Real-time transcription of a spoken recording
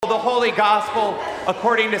the Holy Gospel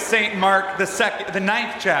according to St. Mark, the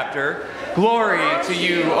 9th chapter. Glory to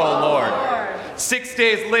you, O Lord. 6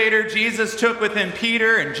 days later, Jesus took with him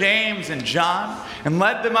Peter and James and John and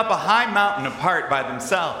led them up a high mountain apart by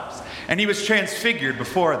themselves. And he was transfigured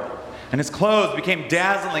before them. And his clothes became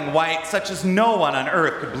dazzling white, such as no one on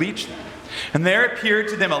earth could bleach them. And there appeared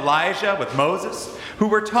to them Elijah with Moses, who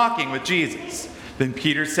were talking with Jesus. Then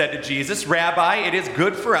Peter said to Jesus, Rabbi, it is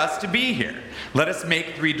good for us to be here. Let us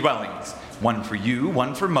make 3 dwellings, one for you,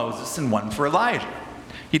 one for Moses, and one for Elijah.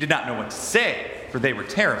 He did not know what to say, for they were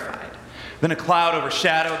terrified. Then a cloud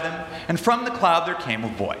overshadowed them, and from the cloud there came a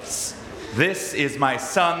voice. This is my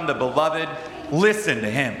son, the beloved. Listen to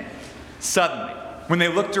him. Suddenly, when they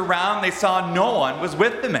looked around, they saw no one was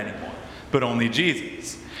with them anymore, but only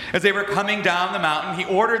Jesus. As they were coming down the mountain,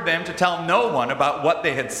 he ordered them to tell no one about what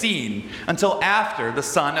they had seen until after the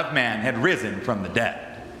Son of Man had risen from the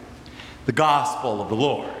dead. The Gospel of the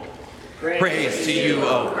Lord. Praise to you,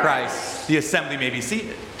 O Christ. The assembly may be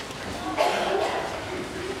seated.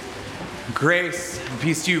 Grace and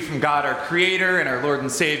peace to you from God, our Creator, and our Lord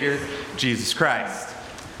and Savior, Jesus Christ.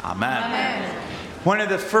 Amen. Amen. One of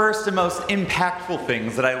the first and most impactful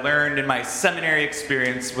things that I learned in my seminary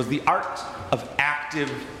experience was the art of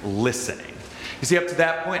active listening. You see, up to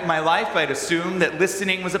that point in my life, I'd assumed that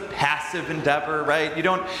listening was a passive endeavor, right? You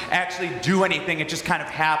don't actually do anything, it just kind of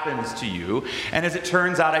happens to you. And as it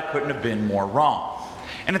turns out, I couldn't have been more wrong.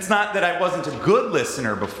 And it's not that I wasn't a good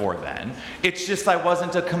listener before then, it's just I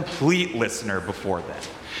wasn't a complete listener before then.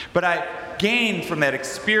 But I gained from that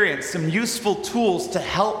experience some useful tools to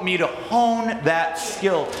help me to hone that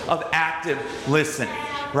skill of active listening,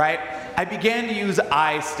 right? I began to use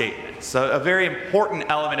I statements, a very important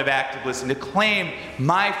element of active listening, to claim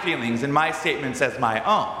my feelings and my statements as my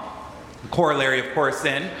own. The corollary, of course,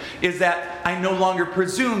 then, is that I no longer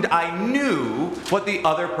presumed I knew what the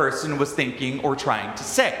other person was thinking or trying to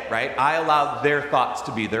say, right? I allowed their thoughts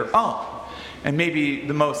to be their own. And maybe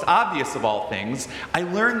the most obvious of all things, I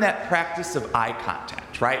learned that practice of eye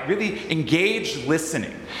contact, right? Really engaged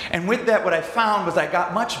listening. And with that, what I found was I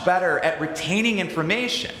got much better at retaining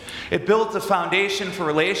information. It built a foundation for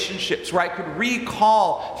relationships where I could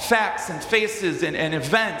recall facts and faces and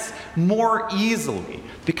events more easily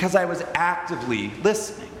because I was actively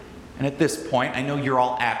listening. And at this point, I know you're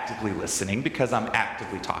all actively listening because I'm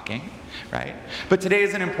actively talking, right? But today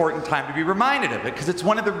is an important time to be reminded of it because it's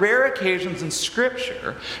one of the rare occasions in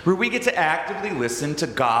Scripture where we get to actively listen to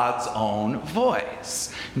God's own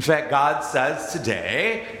voice. In fact, God says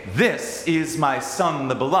today, "This is my Son,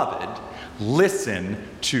 the beloved. Listen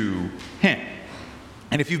to him."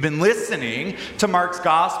 And if you've been listening to Mark's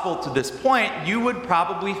gospel to this point, you would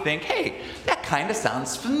probably think, hey, that kind of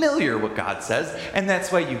sounds familiar, what God says, and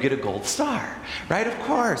that's why you get a gold star, right? Of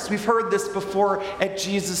course, we've heard this before at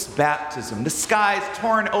Jesus' baptism. The skies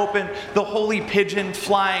torn open, the holy pigeon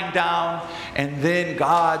flying down, and then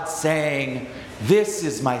God saying, "This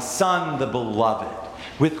is my Son, the beloved,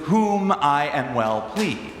 with whom I am well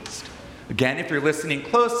pleased." Again, if you're listening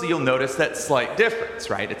closely, you'll notice that slight difference,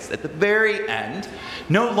 right? It's at the very end.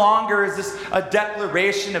 No longer is this a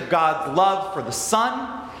declaration of God's love for the Son,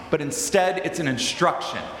 but instead it's an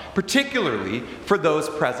instruction, particularly for those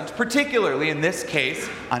present, particularly in this case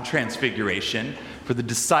on Transfiguration, for the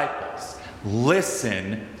disciples.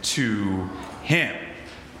 Listen to him.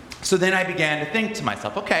 So then I began to think to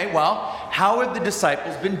myself, okay, well, how have the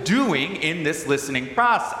disciples been doing in this listening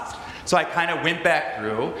process? So I kind of went back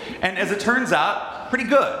through, and as it turns out, pretty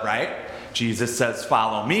good, right? Jesus says,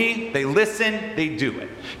 "Follow me." They listen, they do it.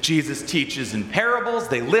 Jesus teaches in parables.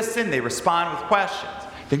 They listen, they respond with questions.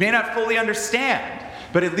 They may not fully understand,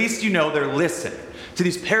 but at least you know they're listening to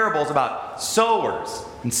these parables about sowers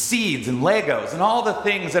and seeds and Legos and all the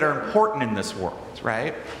things that are important in this world,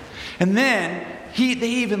 right? And then they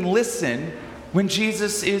even listen when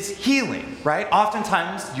Jesus is healing, right?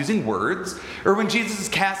 Oftentimes using words, or when Jesus is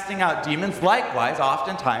casting out demons, likewise,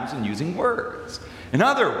 oftentimes in using words. In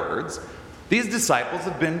other words, these disciples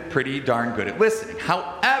have been pretty darn good at listening.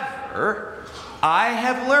 However, I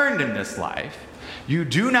have learned in this life, you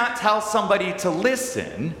do not tell somebody to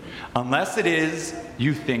listen unless it is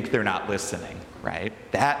you think they're not listening, right?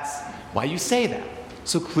 That's why you say that.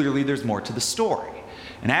 So clearly there's more to the story.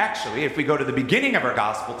 And actually, if we go to the beginning of our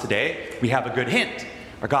gospel today, we have a good hint.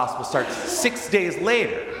 Our gospel starts 6 days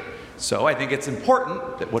later. So I think it's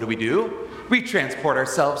important that what do? We transport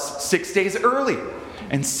ourselves 6 days earlier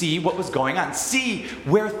and see what was going on, see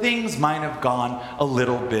where things might have gone a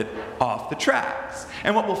little bit off the tracks.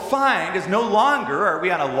 And what we'll find is no longer are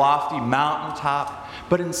we on a lofty mountaintop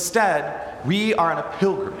but instead, we are on a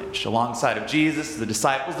pilgrimage alongside of Jesus, the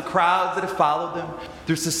disciples, the crowds that have followed them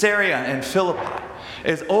through Caesarea and Philippi.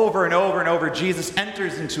 As over and over and over, Jesus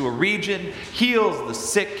enters into a region, heals the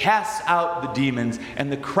sick, casts out the demons,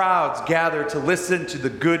 and the crowds gather to listen to the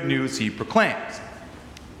good news he proclaims.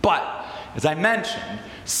 But, as I mentioned,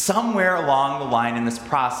 somewhere along the line in this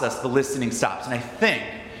process, the listening stops. And I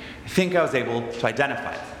think I was able to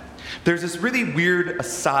identify it. There's this really weird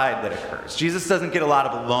aside that occurs. Jesus doesn't get a lot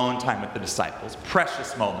of alone time with the disciples,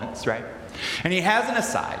 precious moments, right? And he has an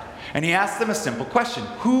aside, and he asks them a simple question: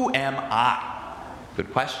 who am I?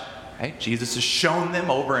 Good question, right? Jesus has shown them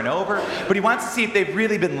over and over, but he wants to see if they've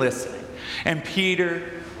really been listening. And Peter,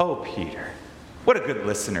 what a good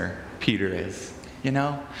listener Peter is, you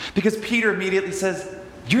know? Because Peter immediately says,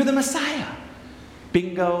 "You're the Messiah."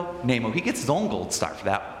 Bingo, namo. He gets his own gold star for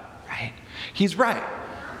that one, right? He's right.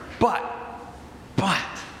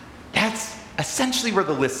 But that's essentially where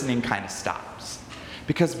the listening kind of stops.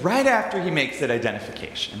 Because right after he makes that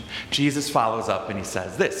identification, Jesus follows up and he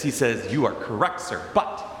says this. He says, "You are correct, sir,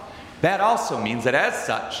 but that also means that as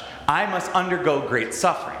such, I must undergo great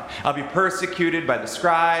suffering. I'll be persecuted by the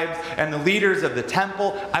scribes and the leaders of the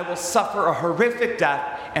temple. I will suffer a horrific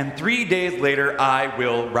death, and 3 days later I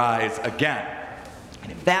will rise again."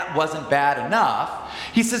 And if that wasn't bad enough,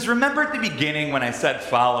 he says, "Remember at the beginning when I said,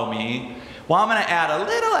 'Follow me'? Well, I'm going to add a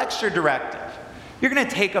little extra directive. You're going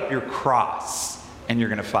to take up your cross and you're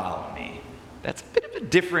going to follow me." That's a bit of a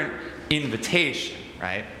different invitation,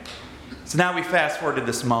 right? So now we fast forward to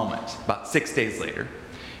this moment, about 6 days later,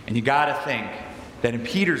 and you got to think that in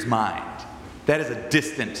Peter's mind, that is a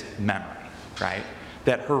distant memory, right?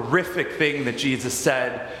 That horrific thing that Jesus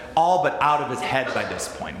said, all but out of his head by this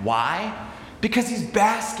point. Why? Because he's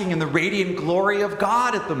basking in the radiant glory of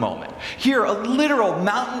God at the moment. Here, a literal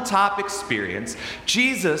mountaintop experience.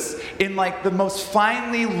 Jesus in like the most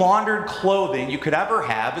finely laundered clothing you could ever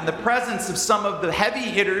have, in the presence of some of the heavy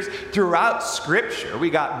hitters throughout Scripture.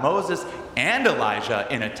 We got Moses and Elijah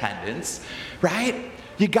in attendance, right?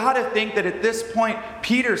 You got to think that at this point,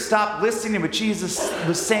 Peter stopped listening to what Jesus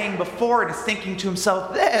was saying before and is thinking to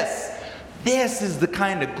himself, This is the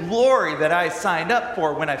kind of glory that I signed up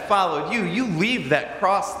for when I followed you. You leave that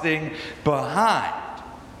cross thing behind.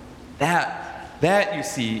 That, you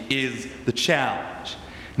see, is the challenge.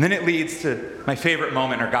 And then it leads to my favorite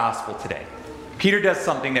moment in our gospel today. Peter does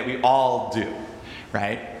something that we all do,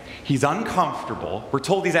 right? He's uncomfortable. We're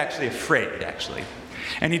told he's actually afraid, actually.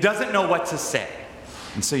 And he doesn't know what to say.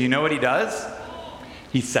 And so you know what he does?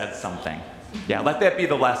 He says something. Yeah, let that be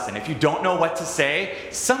the lesson. If you don't know what to say,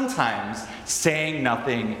 sometimes saying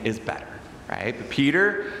nothing is better, right? But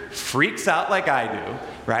Peter freaks out like I do,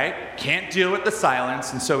 right? Can't deal with the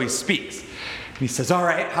silence, and so he speaks. And he says, "All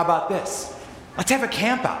right, how about this? Let's have a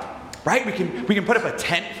camp out, right? We can put up a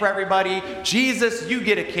tent for everybody. Jesus, you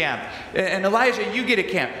get a camp. And Elijah, you get a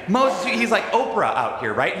camp. Moses, he's like Oprah out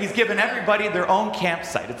here, right? He's given everybody their own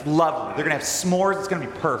campsite. It's lovely. They're going to have s'mores. It's going to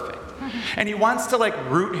be perfect." And he wants to like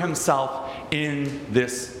root himself in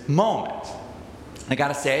this moment. I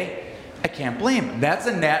gotta say, I can't blame him. That's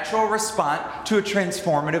a natural response to a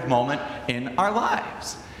transformative moment in our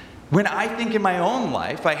lives. When I think in my own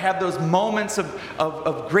life, I have those moments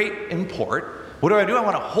of great import. What do? I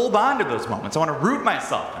want to hold on to those moments. I want to root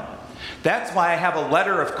myself in them. That's why I have a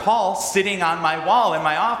letter of call sitting on my wall in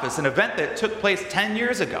my office, an event that took place 10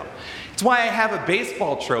 years ago. It's why I have a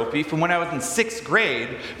baseball trophy from when I was in 6th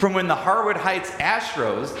grade, from when the Harwood Heights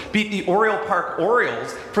Astros beat the Oriole Park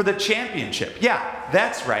Orioles for the championship. Yeah,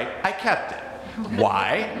 that's right, I kept it.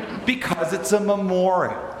 Why? Because it's a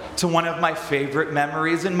memorial to one of my favorite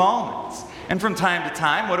memories and moments. And from time to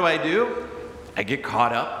time, what do? I get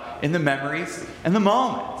caught up in the memories and the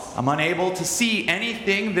moments. I'm unable to see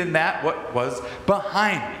anything than that what was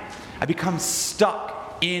behind me. I become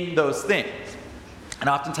stuck in those things. And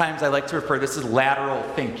oftentimes I like to refer this as lateral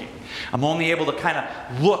thinking. I'm only able to kind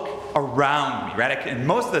of look around me, right? And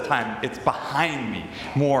most of the time it's behind me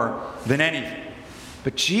more than anything.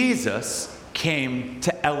 But Jesus came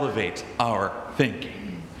to elevate our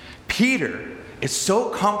thinking. Peter is so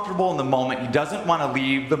comfortable in the moment, he doesn't want to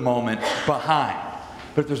leave the moment behind.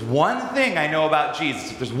 But if there's one thing I know about Jesus,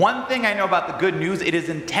 if there's one thing I know about the good news, it is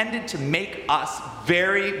intended to make us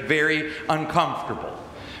very, very uncomfortable,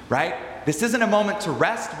 right? This isn't a moment to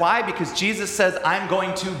rest. Why? Because Jesus says, I'm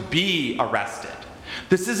going to be arrested.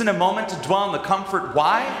 This isn't a moment to dwell in the comfort.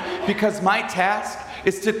 Why? Because my task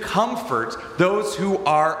is to comfort those who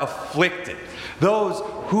are afflicted, those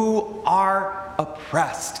who are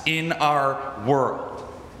oppressed in our world.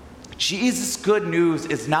 Jesus' good news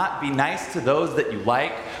is not be nice to those that you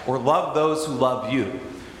like or love those who love you.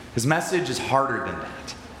 His message is harder than that.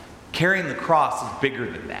 carrying the cross is bigger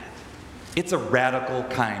than that. It's a radical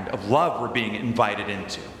kind of love we're being invited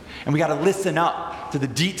into. And we got to listen up to the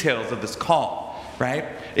details of this call, right?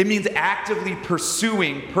 It means actively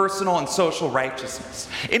pursuing personal and social righteousness.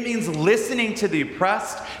 It means listening to the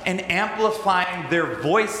oppressed and amplifying their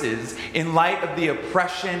voices in light of the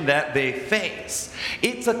oppression that they face.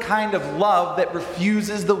 It's a kind of love that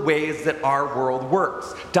refuses the ways that our world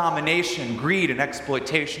works: domination, greed, and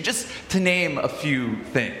exploitation, just to name a few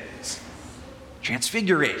things.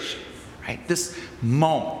 Transfiguration, right? This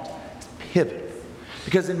moment, this pivot.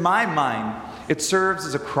 Because in my mind, it serves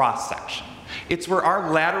as a cross-section. It's where our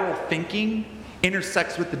lateral thinking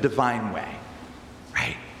intersects with the divine way,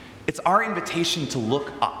 right? It's our invitation to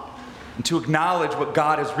look up and to acknowledge what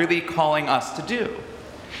God is really calling us to do.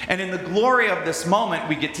 And in the glory of this moment,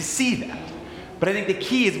 we get to see that. But I think the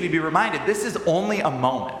key is we be reminded this is only a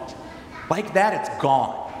moment. Like that, it's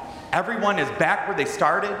gone. Everyone is back where they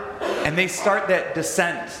started, and they start that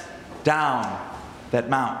descent down that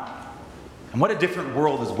mountain. And what a different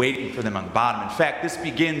world is waiting for them on the bottom. In fact, this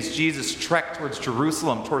begins Jesus' trek towards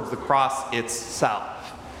Jerusalem, towards the cross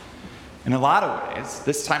itself. In a lot of ways,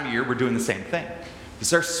 this time of year, we're doing the same thing. This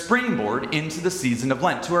is our springboard into the season of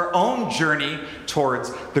Lent, to our own journey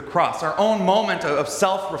towards the cross, our own moment of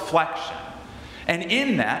self-reflection. And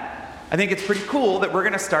in that, I think it's pretty cool that we're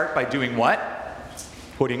going to start by doing what?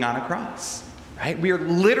 Putting on a cross, right? We are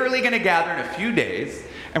literally going to gather in a few days,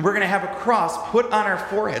 and we're going to have a cross put on our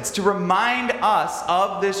foreheads to remind us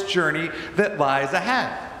of this journey that lies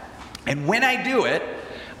ahead. And when I do it,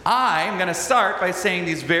 I'm going to start by saying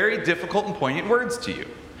these very difficult and poignant words to you.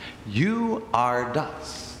 You are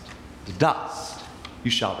dust. To dust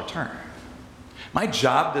you shall return. My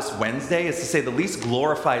job this Wednesday is to say the least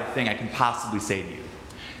glorified thing I can possibly say to you.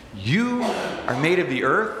 You are made of the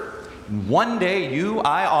earth, and one day you,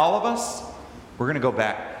 I, all of us, we're going to go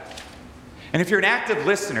back. And if you're an active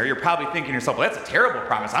listener, you're probably thinking to yourself, well, that's a terrible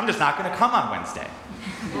promise. I'm just not going to come on Wednesday.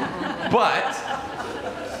 But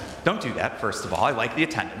don't do that, first of all. I like the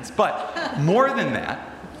attendance. But more than that,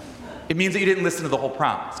 it means that you didn't listen to the whole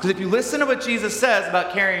promise. Because if you listen to what Jesus says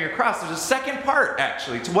about carrying your cross, there's a second part,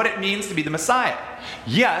 actually, to what it means to be the Messiah.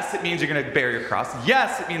 Yes, it means you're going to bear your cross.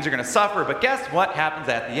 Yes, it means you're going to suffer. But guess what happens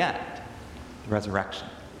at the end? The resurrection.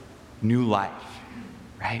 New life,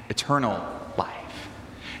 right? Eternal life.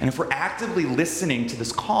 And if we're actively listening to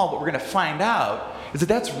this call, what we're going to find out is that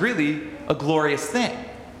that's really a glorious thing.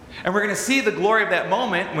 And we're going to see the glory of that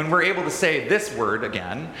moment when we're able to say this word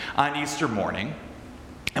again on Easter morning.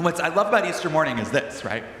 And what I love about Easter morning is this,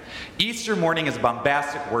 right? Easter morning is a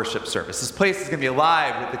bombastic worship service. This place is going to be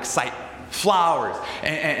alive with excitement, flowers,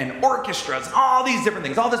 and orchestras, all these different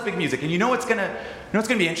things, all this big music. And you know what's going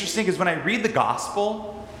to be interesting is when I read the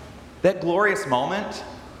gospel, that glorious moment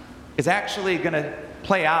is actually going to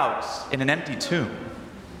play out in an empty tomb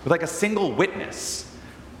with like a single witness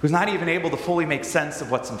who's not even able to fully make sense of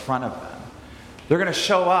what's in front of them. They're going to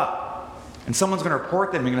show up, and someone's going to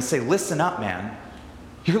report them and going to say, listen up, man.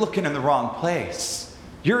 You're looking in the wrong place.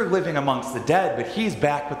 You're living amongst the dead, but he's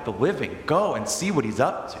back with the living. Go and see what he's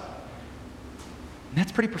up to. And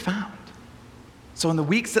that's pretty profound. So in the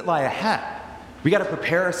weeks that lie ahead, we got to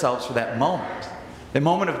prepare ourselves for that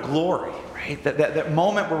moment of glory. Right? That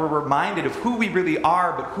moment where we're reminded of who we really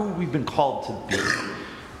are, but who we've been called to be.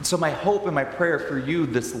 And so my hope and my prayer for you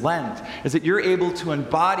this Lent is that you're able to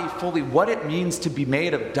embody fully what it means to be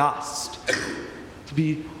made of dust, to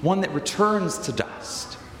be one that returns to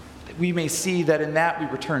dust, that we may see that in that we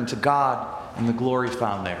return to God and the glory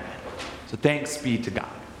found therein. So thanks be to God.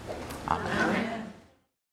 Amen.